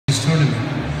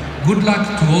Good luck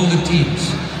to all the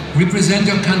teams. Represent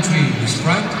your country with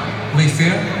pride, play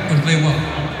fair, and play well.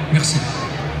 Merci.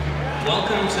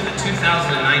 Welcome to the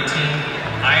 2019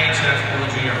 IHF World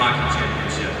Junior Hockey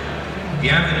Championship.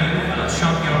 Bienvenue à la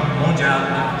Champion Mondial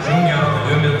Junior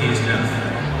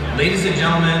 2019. Ladies and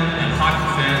gentlemen and hockey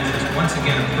fans, it's once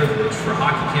again a privilege for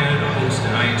Hockey Canada to host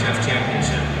an IHF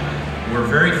Championship. We're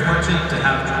very fortunate to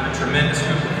have a tremendous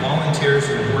group of volunteers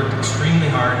who have worked extremely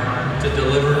hard to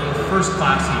deliver a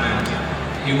first-class event.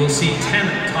 You will see 10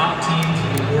 of the top teams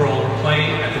in the world play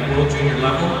at the World Junior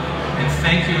level, and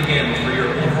thank you again for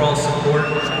your overall support.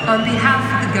 On behalf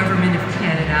of the Government of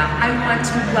Canada, I want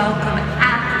to welcome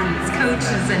athletes,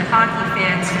 coaches, and hockey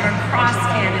fans from across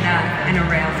Canada and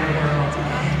around the world.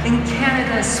 In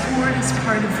Canada, sport is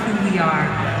part of who we are.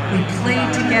 We play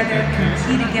together,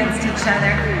 compete against each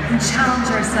other, and challenge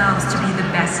ourselves to be the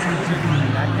best we can be.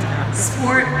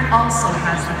 Sport also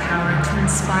has the power to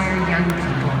inspire young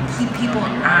people, keep people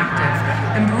active,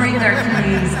 and bring our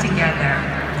communities together.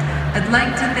 I'd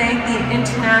like to thank the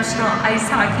International Ice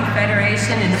Hockey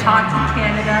Federation and Hockey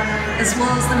Canada, as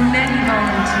well as the many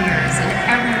volunteers and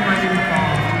everyone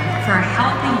involved for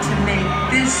helping to make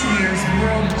this year's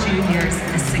World Juniors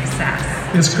a success.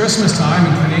 It's Christmas time,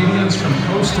 and Canadians from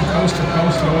coast to coast to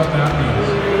coast know what that means.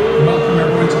 Welcome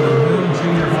everyone to the World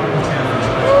Junior Hockey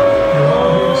Championship. You're all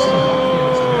here to see hockey at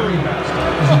its very best.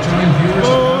 As you join viewers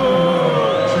of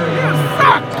share your own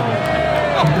favorite team.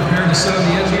 Be prepared to sit on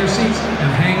the edge of your seats and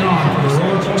hang on for the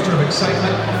roller coaster of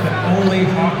excitement that only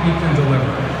hockey can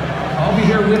deliver. I'll be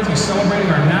here with you celebrating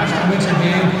our National Winter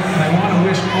Game, and I want to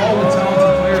wish all the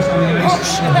talented players on the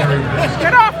ice the very best.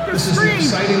 Get off the This screen! is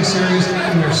an exciting series,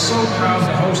 and we're so proud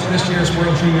to host this year's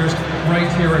World Juniors right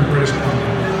here in British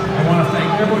Columbia. I want to thank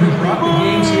everyone who brought the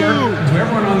games here, and to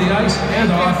everyone on the ice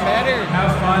and off.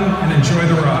 Have fun and enjoy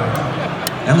the ride.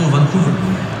 Hello Vancouver.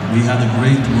 We had a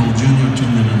great World Junior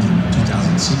tournament in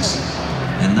 2006,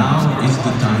 and now is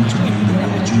the time to bring the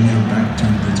World Junior back to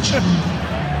British Columbia.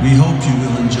 We hope you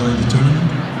will enjoy the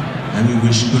tournament, and we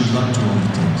wish good luck to all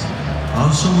the teams. I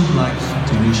also would like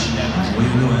to wish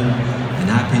Joyeux Noël and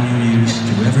Happy New Year's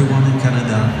to everyone in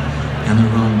Canada and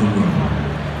around the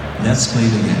world. Let's play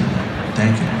the game.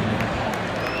 Thank you.